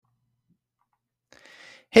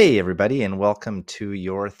Hey, everybody, and welcome to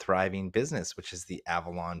Your Thriving Business, which is the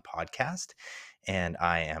Avalon podcast. And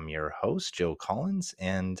I am your host, Joe Collins.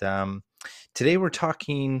 And today we're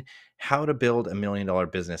talking how to build $1 million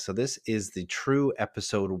business. So, this is the true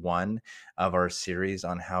episode one of our series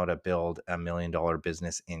on how to build $1 million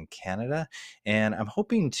business in Canada. And I'm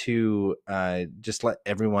hoping to just let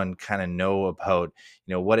everyone kind of know about,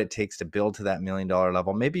 what it takes to build to that $1 million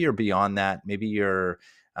level. Maybe you're beyond that. Maybe you're,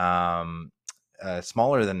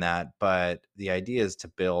 smaller than that, but the idea is to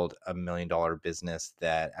build $1 million business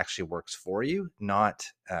that actually works for you, not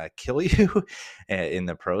kill you in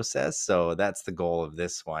the process. So that's the goal of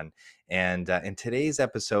this one. And in today's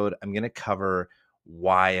episode, I'm going to cover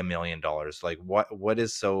why $1 million. Like what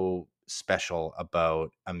is so special about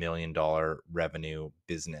 $1 million revenue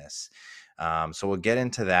business. So we'll get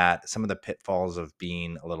into that, some of the pitfalls of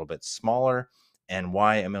being a little bit smaller, and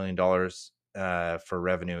why $1 million for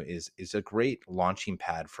revenue is a great launching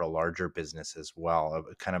pad for a larger business as well,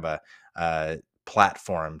 kind of a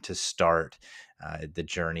platform to start the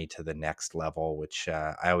journey to the next level, which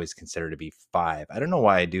I always consider to be five. I don't know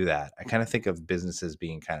why I do that. I kind of think of businesses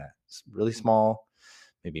being kind of really small,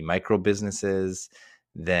 maybe micro businesses,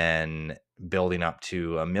 then building up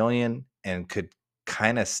to 1 million, and could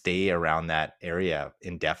kind of stay around that area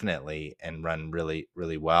indefinitely and run really,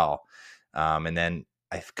 really well. And then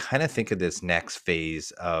I kind of think of this next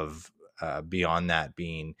phase of beyond that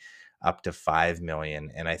being up to 5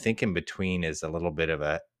 million. And I think in between is a little bit of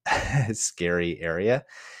a scary area.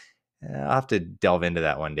 I'll have to delve into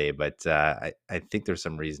that one day, but I think there's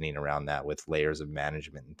some reasoning around that with layers of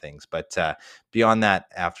management and things. But beyond that,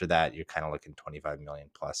 after that, you're kind of looking 25 million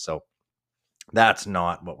plus. So that's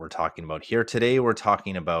not what we're talking about here. Today, we're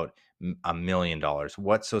talking about $1 million.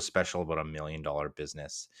 What's so special about $1 million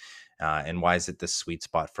business? And why is it the sweet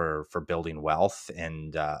spot for building wealth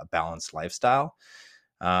and a balanced lifestyle?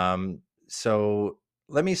 So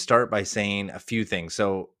let me start by saying a few things.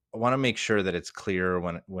 So I want to make sure that it's clear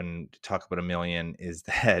when to talk about a million is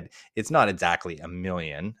that it's not exactly a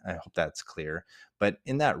million. I hope that's clear, but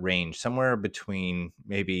in that range, somewhere between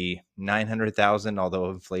maybe 900,000, although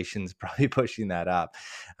inflation's probably pushing that up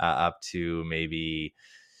to maybe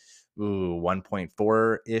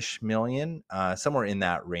 1.4-ish million, somewhere in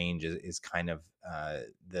that range is kind of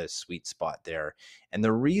the sweet spot there. And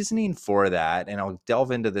the reasoning for that, and I'll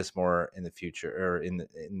delve into this more in the future or in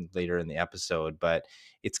later in the episode, but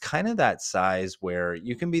it's kind of that size where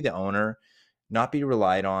you can be the owner, not be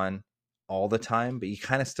relied on all the time, but you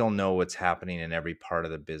kind of still know what's happening in every part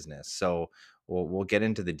of the business. So we'll get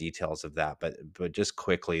into the details of that, but just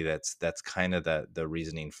quickly, that's kind of the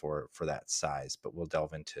reasoning for that size. But we'll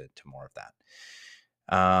delve into more of that.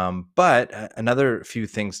 But another few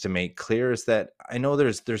things to make clear is that I know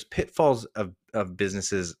there's pitfalls of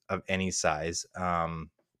businesses of any size.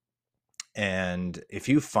 And if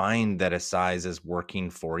you find that a size is working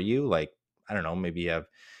for you, like, I don't know, maybe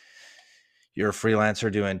you're a freelancer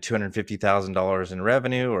doing $250,000 in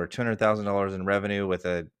revenue or $200,000 in revenue with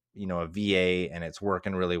a VA, and it's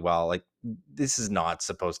working really well. Like, this is not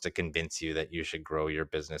supposed to convince you that you should grow your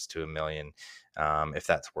business to 1 million if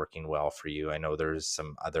that's working well for you. I know there's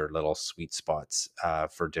some other little sweet spots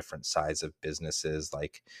for different size of businesses,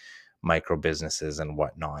 like micro businesses and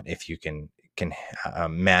whatnot. If you can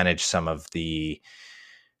manage some of the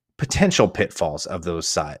potential pitfalls of those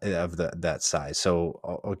size of that size. So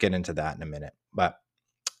I'll get into that in a minute. But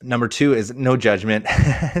number two is no judgment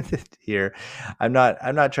here. I'm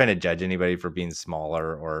not trying to judge anybody for being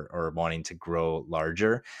smaller or wanting to grow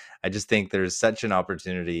larger. I just think there's such an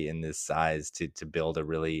opportunity in this size to build a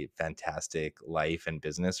really fantastic life and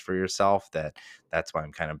business for yourself, that's why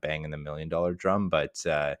I'm kind of banging the $1 million drum. But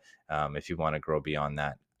if you want to grow beyond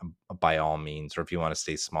that, by all means, or if you want to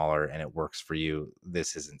stay smaller and it works for you,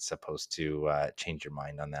 this isn't supposed to change your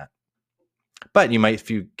mind on that. But you might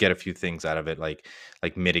get a few things out of it, like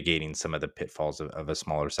mitigating some of the pitfalls of a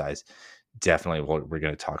smaller size. Definitely, we're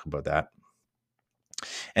going to talk about that.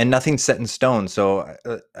 And nothing's set in stone. So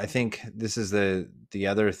I think this is the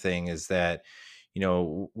other thing is that,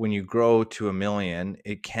 when you grow to 1 million,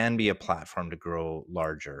 it can be a platform to grow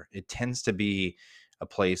larger. It tends to be a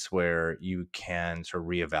place where you can sort of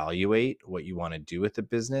reevaluate what you want to do with the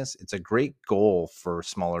business. It's a great goal for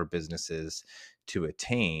smaller businesses to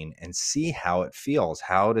attain and see how it feels.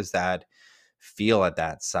 How does that feel at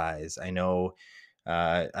that size? I know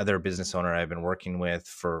other business owner I've been working with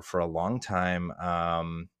for a long time,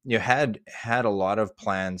 had a lot of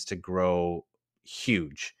plans to grow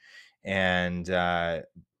huge, and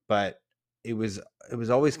but it was it was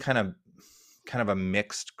always kind of a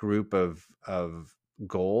mixed group of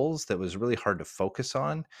goals that was really hard to focus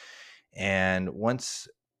on. And once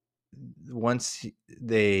once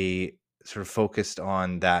they sort of focused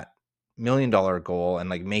on that $1 million goal and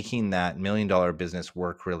like making that $1 million business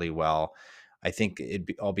work really well, I think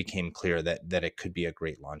all became clear that it could be a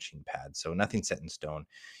great launching pad. So nothing set in stone.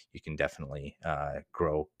 You can definitely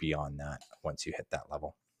grow beyond that once you hit that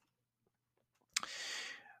level.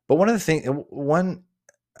 But one of the things, one,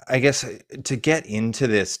 I guess, to get into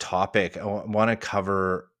this topic, I want to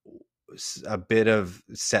cover a bit of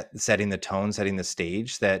setting the tone, setting the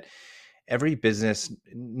stage, that every business,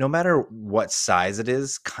 no matter what size it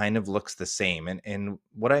is, kind of looks the same. And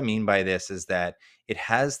what I mean by this is that it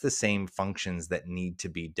has the same functions that need to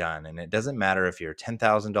be done. And it doesn't matter if you're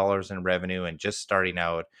 $10,000 in revenue and just starting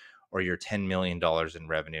out, or you're $10 million in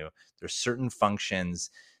revenue. There's certain functions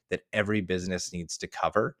that every business needs to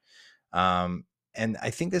cover. And I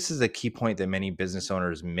think this is a key point that many business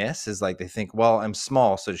owners miss, is like they think, well, I'm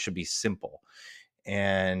small, so it should be simple.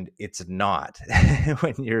 And it's not.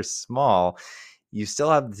 When you're small, you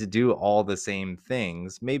still have to do all the same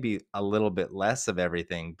things, maybe a little bit less of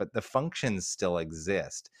everything, but the functions still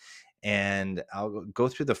exist. And I'll go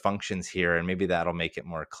through the functions here, and maybe that'll make it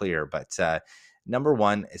more clear. But number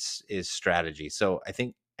one is strategy. So I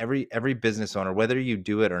think every business owner, whether you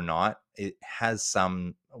do it or not, it has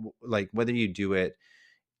some, like, whether you do it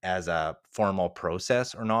as a formal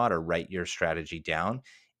process or not, or write your strategy down,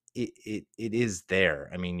 it is there.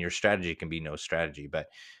 I mean, your strategy can be no strategy, but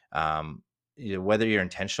um, whether you're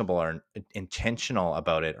intentional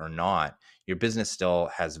about it or not, your business still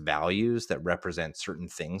has values that represent certain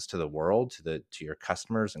things to the world, to your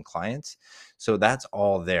customers and clients. So that's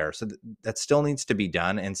all there. So that still needs to be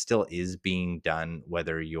done, and still is being done,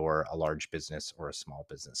 whether you're a large business or a small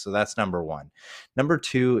business. So that's number one. Number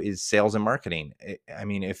two is sales and marketing. I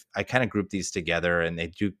mean, if I kind of group these together, and they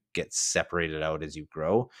do get separated out as you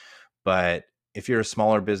grow, but if you're a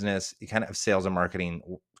smaller business, you kind of have sales and marketing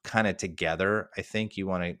kind of together. I think you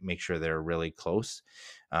want to make sure they're really close.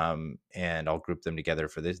 And I'll group them together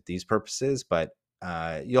for these purposes. But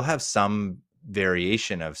you'll have some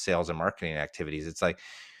variation of sales and marketing activities. It's like,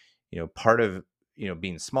 part of,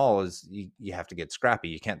 being small is you have to get scrappy.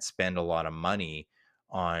 You can't spend a lot of money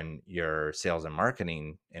on your sales and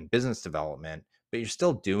marketing and business development, but you're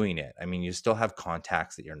still doing it. I mean, you still have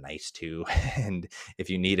contacts that you're nice to. And if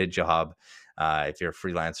you need a job, if you're a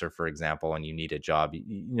freelancer, for example, and you need a job,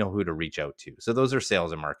 you know who to reach out to. So those are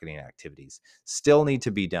sales and marketing activities. Still need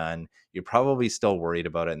to be done. You're probably still worried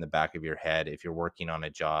about it in the back of your head if you're working on a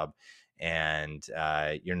job and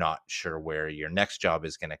you're not sure where your next job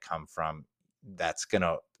is going to come from. That's going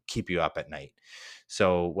to keep you up at night.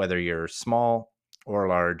 So whether you're small or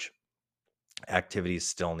large, activities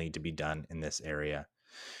still need to be done in this area.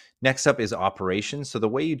 Next up is operations. So the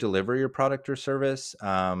way you deliver your product or service,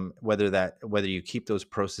 whether you keep those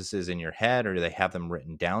processes in your head or they have them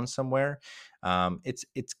written down somewhere, it's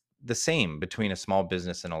the same between a small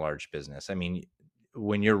business and a large business. I mean,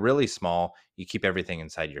 when you're really small, you keep everything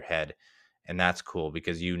inside your head, and that's cool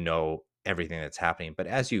because you know everything that's happening. But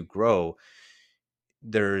as you grow,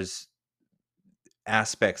 there's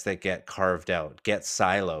aspects that get carved out, get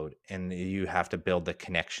siloed, and you have to build the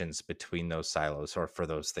connections between those silos, or for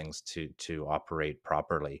those things to operate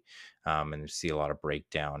properly. And you see a lot of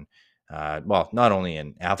breakdown. Well, not only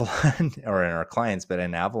in Avalon or in our clients, but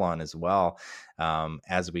in Avalon as well.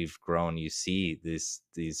 As we've grown, you see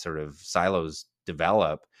these sort of silos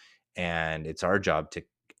develop, and it's our job to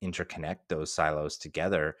interconnect those silos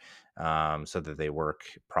together, so that they work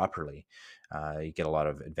properly. You get a lot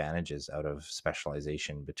of advantages out of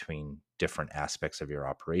specialization between different aspects of your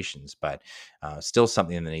operations, but still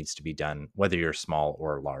something that needs to be done, whether you're small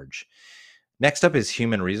or large. Next up is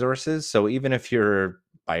human resources. So even if you're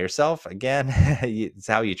by yourself, again, it's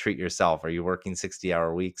how you treat yourself. Are you working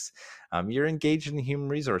 60-hour weeks? You're engaged in human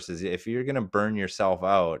resources. If you're going to burn yourself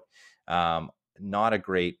out, not a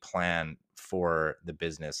great plan for the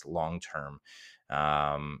business long term.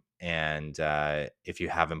 And if you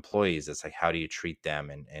have employees, it's like, how do you treat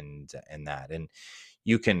them, and that. And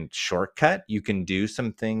you can shortcut. You can do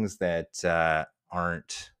some things that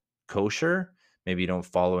aren't kosher. Maybe you don't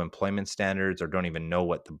follow employment standards, or don't even know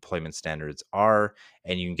what the employment standards are,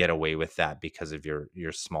 and you can get away with that because of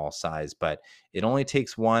your small size. But it only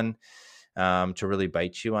takes one to really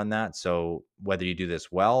bite you on that. So whether you do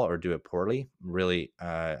this well or do it poorly, really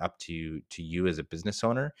up to you as a business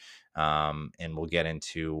owner. And we'll get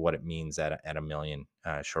into what it means at a million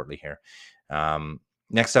shortly here.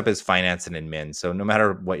 Next up is finance and admin. So no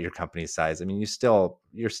matter what your company's size, I mean,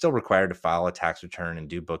 you're still required to file a tax return and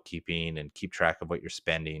do bookkeeping and keep track of what you're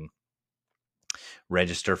spending,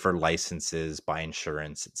 register for licenses, buy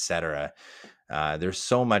insurance, etc. There's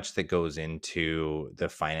so much that goes into the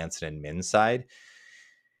finance and admin side.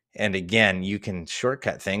 And again, you can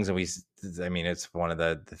shortcut things. And I mean, it's one of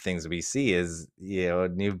the things we see is,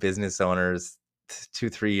 new business owners 2,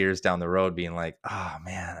 3 years down the road being like, oh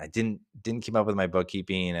man, I didn't keep up with my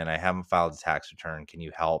bookkeeping and I haven't filed a tax return. Can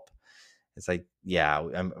you help? It's like, yeah,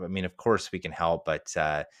 I mean, of course we can help, but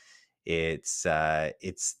it's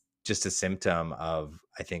just a symptom of,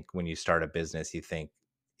 I think, when you start a business, you think,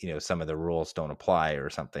 some of the rules don't apply or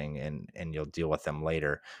something, and you'll deal with them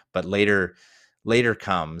later. But later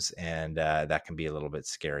comes, and that can be a little bit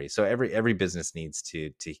scary. So every business needs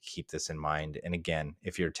to keep this in mind. And again,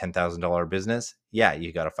 if you're a $10,000 business, yeah,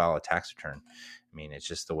 you got to file a tax return. I mean, it's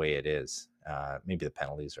just the way it is. Maybe the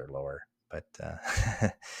penalties are lower, but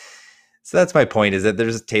so that's my point, is that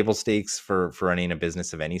there's table stakes for running a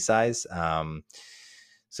business of any size.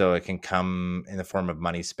 So it can come in the form of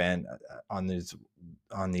money spent on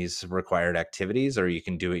these required activities, or you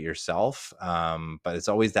can do it yourself. But it's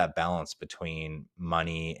always that balance between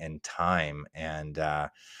money and time. And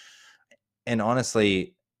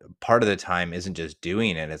honestly, part of the time isn't just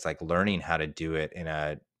doing it. It's like learning how to do it in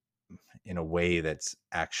a way that's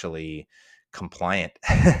actually compliant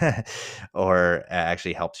or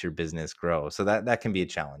actually helps your business grow. So that can be a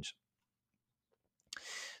challenge.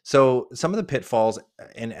 So some of the pitfalls,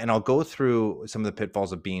 and I'll go through some of the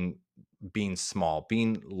pitfalls of being small,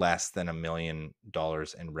 being less than $1 million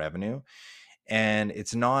in revenue. And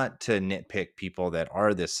it's not to nitpick people that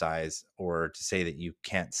are this size or to say that you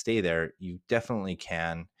can't stay there. You definitely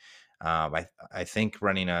can. I think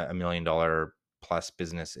running a $1 million plus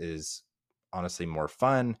business is honestly more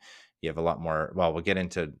fun. You have a lot more. Well, we'll get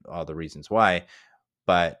into all the reasons why,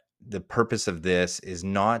 but the purpose of this is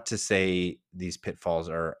not to say these pitfalls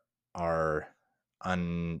are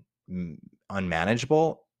un,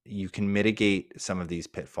 unmanageable. You can mitigate some of these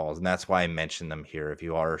pitfalls, and that's why I mentioned them here. If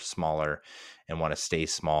you are smaller and want to stay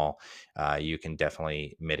small, you can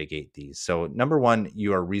definitely mitigate these. So number one,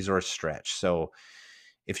 you are resource stretched. So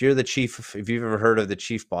if you're the chief, if you've ever heard of the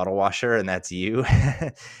chief bottle washer, and that's you,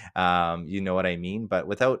 you know what I mean. But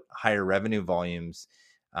without higher revenue volumes,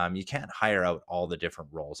 you can't hire out all the different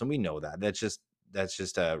roles, and we know that. That's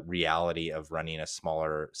just a reality of running a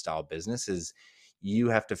smaller style business. Is you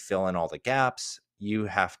have to fill in all the gaps. You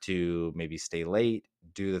have to maybe stay late,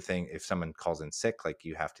 do the thing. If someone calls in sick, like,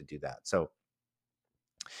 you have to do that. So,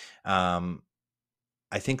 um,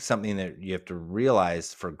 I think something that you have to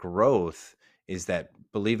realize for growth is that,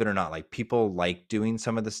 believe it or not, like, people like doing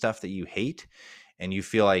some of the stuff that you hate, and you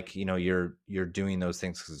feel like, you're doing those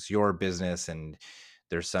things because it's your business, and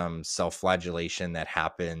there's some self-flagellation that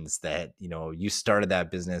happens, that, you started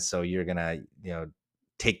that business, so you're gonna,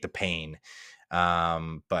 take the pain.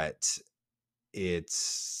 But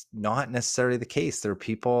it's not necessarily the case. There are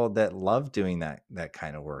people that love doing that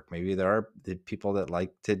kind of work. Maybe there are the people that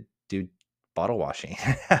like to do bottle washing.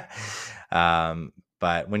 um,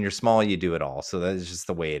 but when you're small, you do it all. So that is just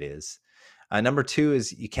the way it is. Number two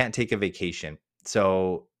is you can't take a vacation.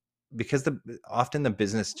 So because often the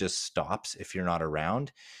business just stops if you're not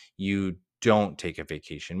around, you don't take a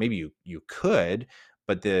vacation. Maybe you could,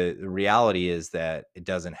 but the reality is that it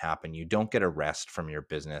doesn't happen. You don't get a rest from your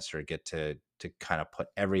business, or get to kind of put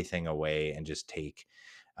everything away and just take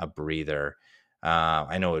a breather.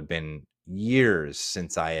 I know it had been years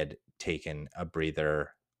since I had taken a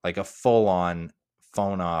breather, like a full on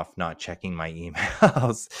phone off, not checking my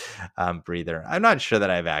emails breather. I'm not sure that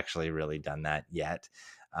I've actually really done that yet,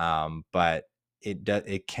 but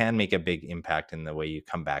it can make a big impact in the way you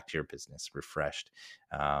come back to your business refreshed.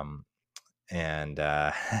 And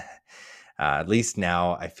at least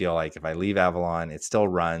now I feel like if I leave Avalon, it still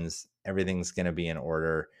runs. Everything's going to be in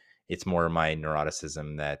order. It's more my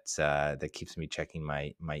neuroticism that keeps me checking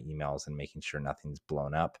my emails and making sure nothing's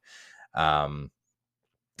blown up.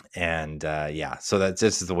 And yeah, so that's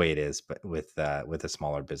just the way it is. But with a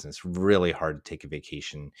smaller business, really hard to take a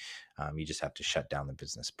vacation. You just have to shut down the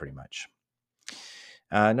business pretty much.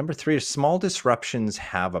 Number three is small disruptions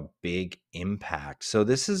have a big impact. So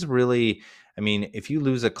this is really, I mean, if you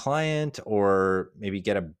lose a client or maybe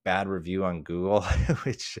get a bad review on Google,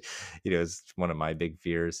 which, is one of my big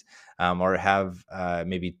fears, or have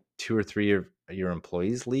maybe 2 or 3 of your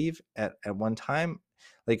employees leave at one time,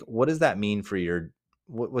 like, what does that mean for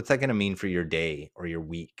what's that going to mean for your day or your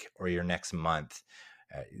week or your next month?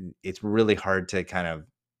 Uh, it's really hard to kind of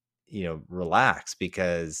relax,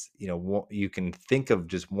 because you can think of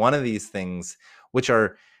just one of these things, which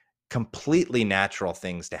are completely natural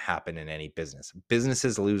things to happen in any business.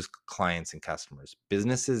 Businesses lose clients and customers.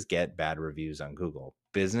 Businesses get bad reviews on Google.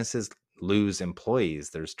 Businesses lose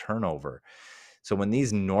employees. There's turnover. So when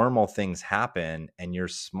these normal things happen and you're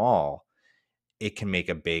small, it can make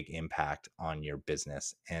a big impact on your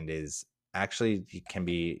business, and is actually, it can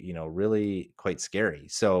be, really quite scary.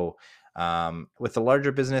 So with a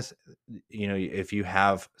larger business, if you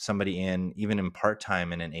have somebody in, even in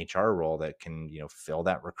part-time, in an HR role that can, fill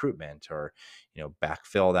that recruitment, or,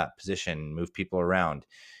 backfill that position, move people around,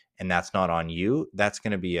 and that's not on you, that's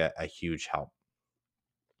going to be a huge help.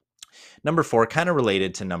 Number four, kind of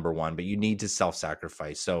related to number one, but you need to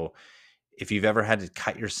self-sacrifice. So if you've ever had to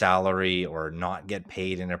cut your salary, or not get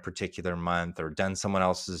paid in a particular month, or done someone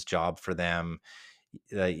else's job for them,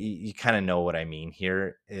 you kind of know what I mean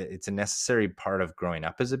here. It's a necessary part of growing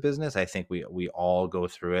up as a business. I think we all go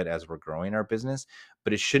through it as we're growing our business,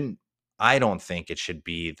 but it shouldn't. I don't think it should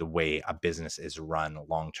be the way a business is run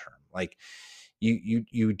long term. Like,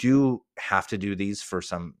 you do have to do these for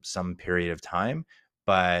some period of time,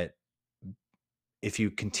 but if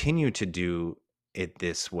you continue to do it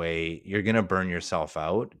this way, you're going to burn yourself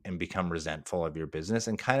out and become resentful of your business,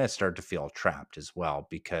 and kind of start to feel trapped as well.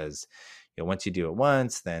 Because, once you do it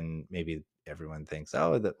once, then maybe everyone thinks,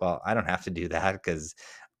 oh, well, I don't have to do that, because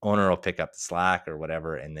owner will pick up the slack or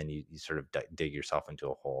whatever. And then you sort of dig yourself into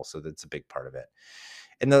a hole. So that's a big part of it.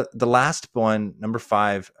 And the last one, number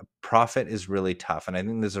five, profit is really tough. And I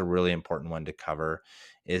think this is a really important one to cover,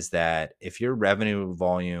 is that if your revenue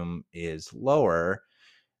volume is lower,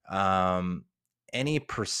 um, any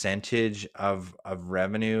percentage of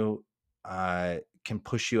revenue can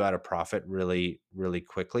push you out of profit really, really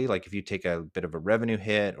quickly. Like if you take a bit of a revenue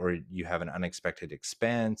hit, or you have an unexpected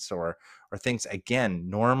expense, or things, again,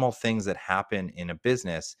 normal things that happen in a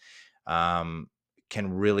business, um,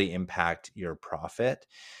 can really impact your profit,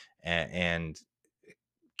 and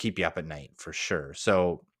keep you up at night for sure.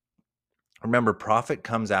 So remember, profit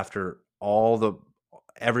comes after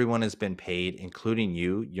everyone has been paid, including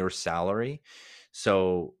you, your salary.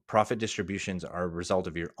 So profit distributions are a result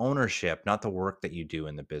of your ownership, not the work that you do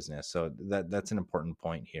in the business. So that's an important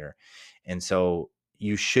point here. And so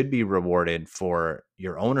you should be rewarded for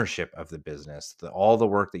your ownership of the business, all the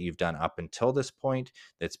work that you've done up until this point,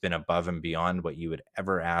 that's been above and beyond what you would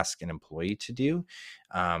ever ask an employee to do,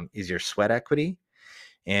 is your sweat equity.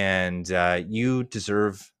 And you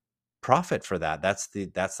deserve profit for that. That's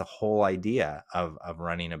the whole idea of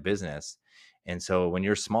running a business. And so when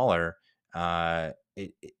you're smaller,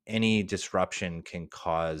 any disruption can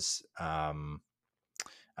cause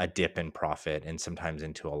a dip in profit, and sometimes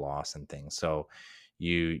into a loss and things. So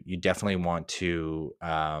you definitely want to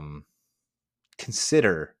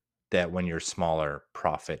consider that when you're smaller,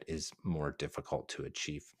 profit is more difficult to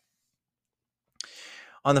achieve.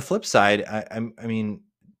 On the flip side, I mean,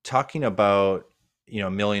 talking about,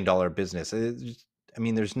 $1 million business, I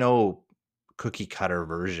mean, there's no cookie cutter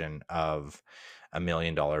version of $1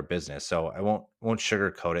 million business. So I won't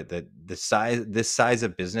sugarcoat it, that this size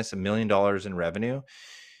of business, $1 million in revenue,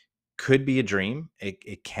 could be a dream.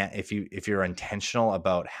 It can't, if you're intentional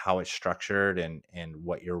about how it's structured, and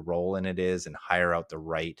what your role in it is, and hire out the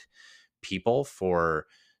right people for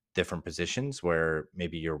different positions where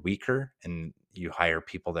maybe you're weaker, and you hire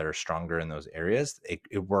people that are stronger in those areas.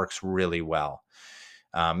 It works really well.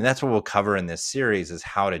 And that's what we'll cover in this series, is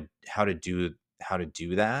how to do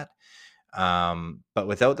that. But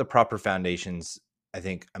without the proper foundations, I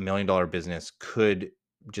think $1 million business could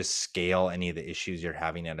just scale any of the issues you're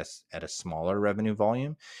having at a smaller revenue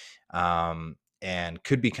volume, and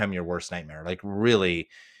could become your worst nightmare. Like, really,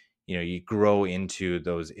 you grow into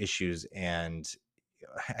those issues. And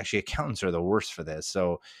actually, accountants are the worst for this.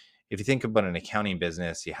 So if you think about an accounting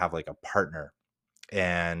business, you have like a partner,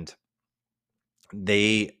 and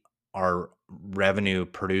they are revenue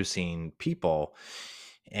producing people.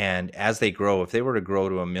 And as they grow, if they were to grow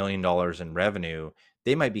to $1 million in revenue,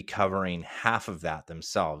 they might be covering half of that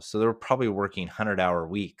themselves. So they're probably working 100-hour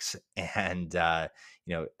weeks, and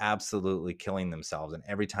absolutely killing themselves. And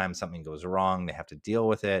every time something goes wrong, they have to deal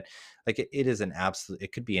with it. Like, it is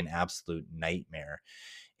it could be an absolute nightmare.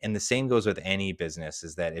 And the same goes with any business,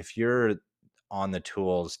 is that if you're on the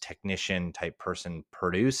tools technician type person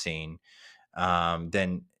producing,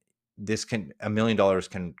 then $1 million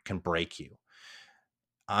can break you.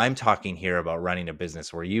 I'm talking here about running a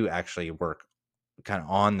business where you actually work kind of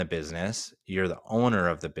on the business. You're the owner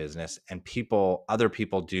of the business, and other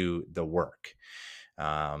people do the work.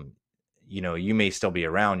 Um, you may still be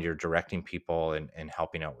around, you're directing people, and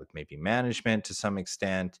helping out with maybe management to some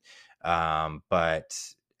extent. But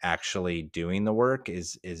actually doing the work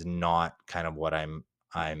is not kind of what I'm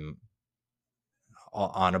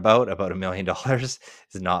on about $1 million. Is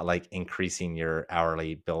not like increasing your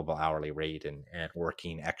billable hourly rate, and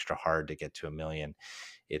working extra hard to get to 1 million.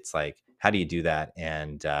 It's like how do you do that?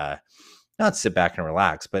 And not sit back and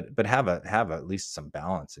relax, but have at least some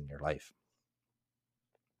balance in your life.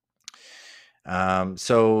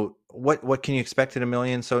 So what can you expect at a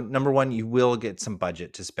million? So number one, you will get some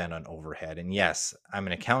budget to spend on overhead. And yes, I'm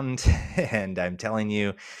an accountant and I'm telling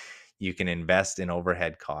you, you can invest in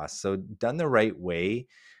overhead costs. So done the right way,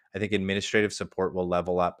 I think administrative support will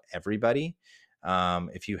level up everybody.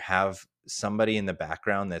 If you have somebody in the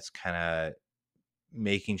background that's kind of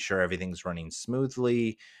making sure everything's running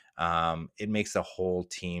smoothly, it makes the whole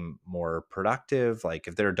team more productive. Like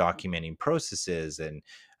if they're documenting processes and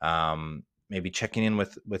maybe checking in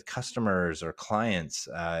with customers or clients,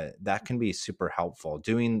 that can be super helpful.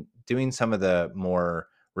 Doing some of the more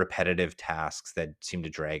repetitive tasks that seem to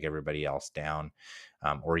drag everybody else down,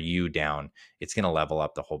 or you down, it's going to level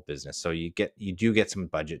up the whole business. So you do get some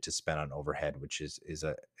budget to spend on overhead, which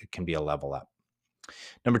it can be a level up.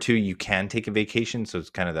 Number two, you can take a vacation. So it's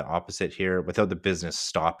kind of the opposite here without the business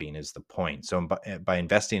stopping is the point. So by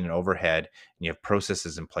investing in overhead and you have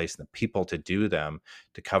processes in place and the people to do them,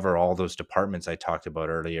 to cover all those departments I talked about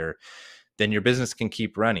earlier, then your business can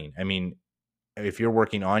keep running. I mean, if you're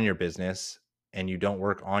working on your business and you don't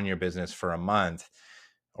work on your business for a month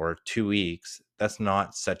or 2 weeks, that's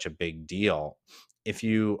not such a big deal. If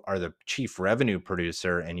you are the chief revenue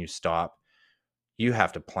producer and you stop, you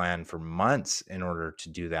have to plan for months in order to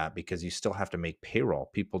do that because you still have to make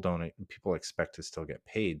payroll. People expect to still get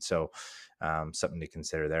paid. So something to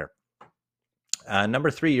consider there.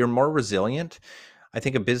 Number three, you're more resilient. I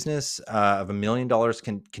think a business of $1 million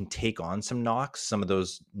can take on some knocks, some of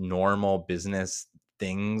those normal business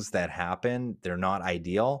things that happen. They're not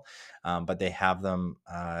ideal, but they have them.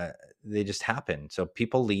 They just happen. So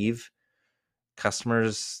people leave,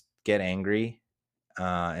 customers get angry,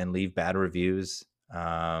 and leave bad reviews.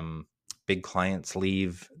 Big clients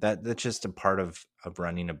leave. That's just a part of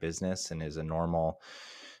running a business and is a normal.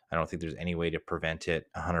 I don't think there's any way to prevent it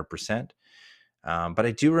 100%. But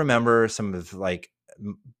I do remember some of like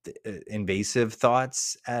invasive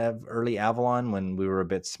thoughts of early Avalon when we were a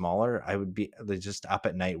bit smaller. I would be just up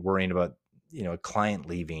at night worrying about a client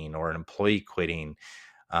leaving or an employee quitting,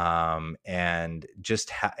 and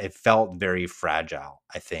just it felt very fragile.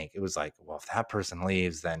 I think it was like, well, if that person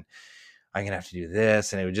leaves, then I'm gonna have to do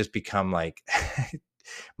this, and it would just become like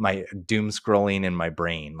my doom scrolling in my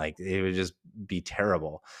brain. Like it would just be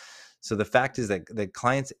terrible. So the fact is that the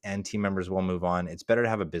clients and team members will move on. It's better to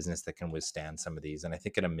have a business that can withstand some of these, and I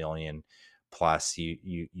think at $1 million plus,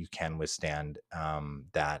 you can withstand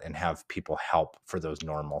that and have people help for those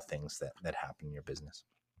normal things that happen in your business.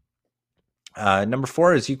 Number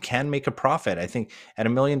four is you can make a profit. I think at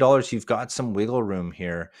 $1 million, you've got some wiggle room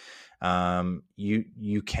here.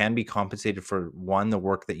 You can be compensated for one, the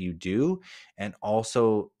work that you do, and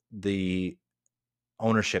also the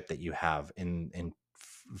ownership that you have in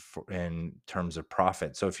terms of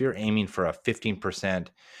profit. So if you're aiming for a 15%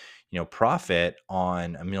 profit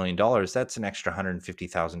on $1 million, that's an extra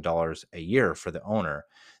 $150,000 a year for the owner.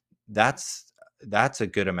 That's a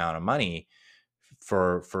good amount of money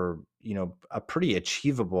for a pretty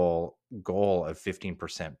achievable goal of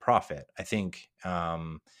 15% profit. I think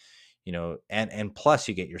and plus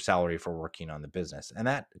you get your salary for working on the business, and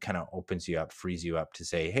that kind of frees you up to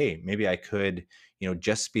say, hey, maybe I could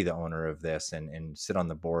just be the owner of this and sit on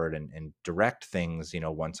the board and direct things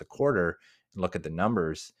once a quarter and look at the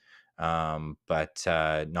numbers, but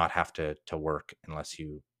not have to work unless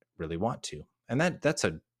you really want to. And that's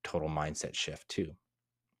a total mindset shift too.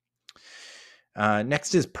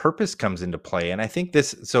 Next is purpose comes into play. And I think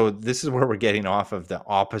this is where we're getting off of the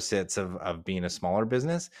opposites of being a smaller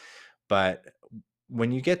business. But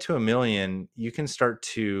when you get to $1 million, you can start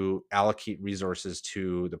to allocate resources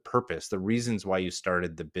to the purpose, the reasons why you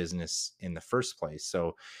started the business in the first place.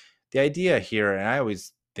 So the idea here, and I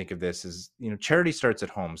always think of this is, charity starts at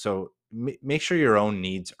home. So make sure your own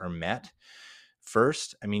needs are met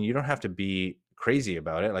first. I mean, you don't have to be crazy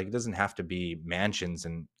about it. Like it doesn't have to be mansions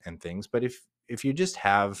and things, but if you just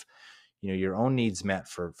have your own needs met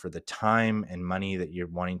for the time and money that you're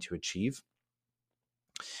wanting to achieve,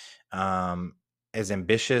 as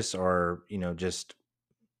ambitious or just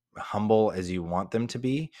humble as you want them to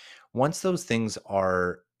be, once those things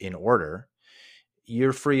are in order,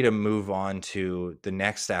 you're free to move on to the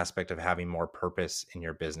next aspect of having more purpose in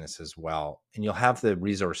your business as well. And you'll have the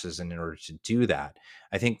resources in order to do that.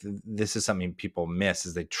 I think this is something people miss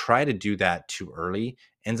is they try to do that too early,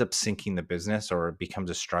 ends up sinking the business, or it becomes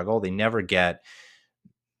a struggle. They never get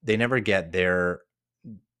their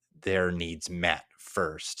needs met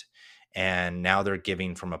first. And now they're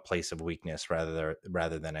giving from a place of weakness rather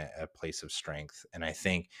than a place of strength. And I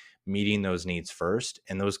think meeting those needs first.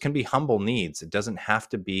 And those can be humble needs. It doesn't have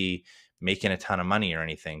to be making a ton of money or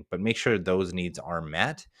anything, but make sure those needs are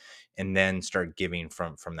met, and then start giving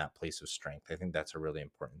from that place of strength. I think that's a really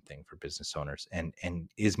important thing for business owners, and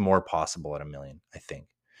is more possible at $1 million, I think.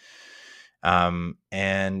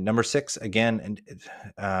 And number 6, again,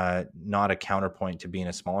 and not a counterpoint to being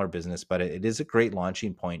a smaller business, but it is a great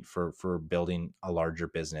launching point for building a larger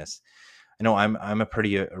business. I know I'm a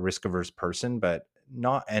pretty risk averse person, but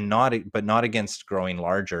not against growing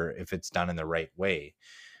larger if it's done in the right way.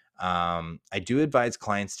 I do advise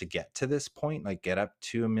clients to get to this point, like get up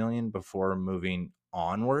to $1 million before moving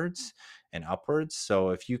onwards and upwards. So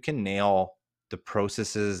if you can nail the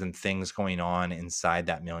processes and things going on inside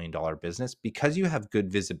that $1 million business, because you have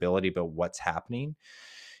good visibility about what's happening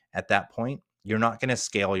at that point, you're not going to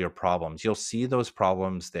scale your problems. You'll see those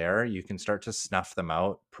problems there. You can start to snuff them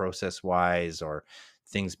out process wise, or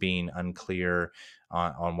things being unclear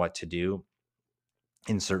on what to do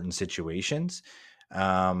in certain situations.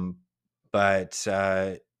 Um, but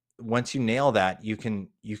once you nail that, you can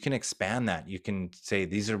expand that. You can say,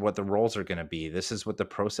 these are what the roles are going to be. This is what the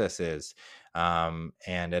process is. And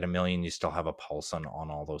at $1 million, you still have a pulse on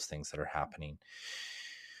all those things that are happening.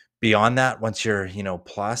 Beyond that, once you're,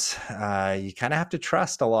 plus, you kind of have to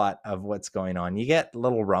trust a lot of what's going on. You get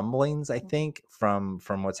little rumblings, I think, from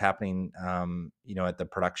what's happening, at the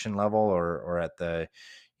production level, or at the,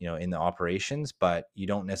 in the operations, but you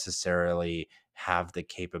don't necessarily have the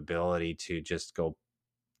capability to just go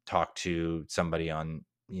talk to somebody on,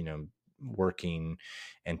 working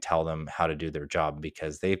and tell them how to do their job,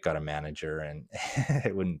 because they've got a manager, and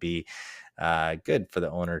it wouldn't be good for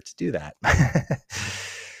the owner to do that.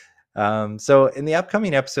 So in the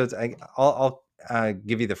upcoming episodes, I'll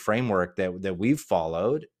give you the framework that we've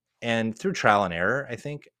followed, and through trial and error. I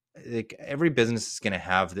think, like, every business is going to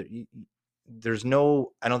have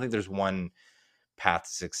I don't think there's one path to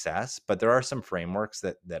success, but there are some frameworks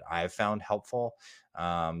that I've found helpful,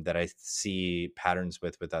 that I see patterns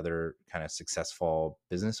with other kind of successful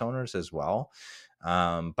business owners as well.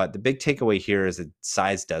 But the big takeaway here is that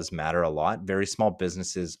size does matter a lot. Very small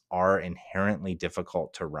businesses are inherently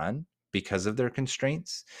difficult to run because of their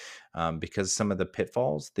constraints, because some of the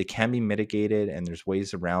pitfalls, they can be mitigated and there's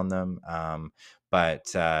ways around them.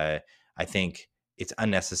 But I think it's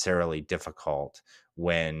unnecessarily difficult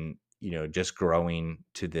when, just growing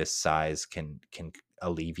to this size can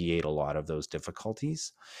alleviate a lot of those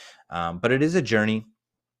difficulties. But it is a journey,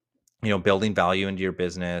 building value into your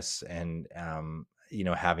business, and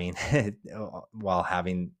having while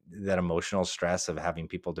having that emotional stress of having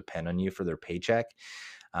people depend on you for their paycheck.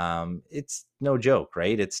 It's no joke,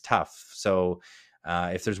 right? It's tough. So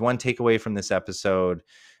if there's one takeaway from this episode,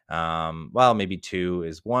 well, maybe two,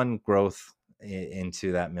 is one, growth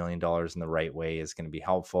into that $1 million in the right way is going to be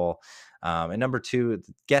helpful. And number two,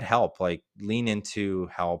 get help, like lean into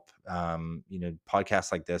help.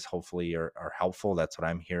 Podcasts like this hopefully are helpful. That's what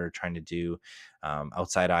I'm here trying to do.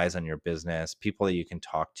 Outside eyes on your business, people that you can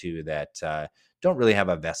talk to that don't really have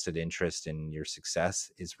a vested interest in your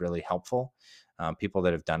success is really helpful. People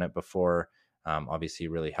that have done it before, obviously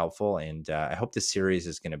really helpful. And I hope this series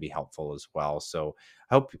is going to be helpful as well. So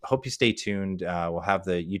I hope you stay tuned. We'll have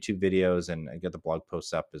the YouTube videos, and I get the blog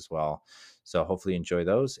posts up as well. So hopefully you enjoy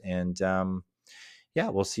those. And yeah,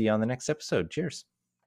 we'll see you on the next episode. Cheers.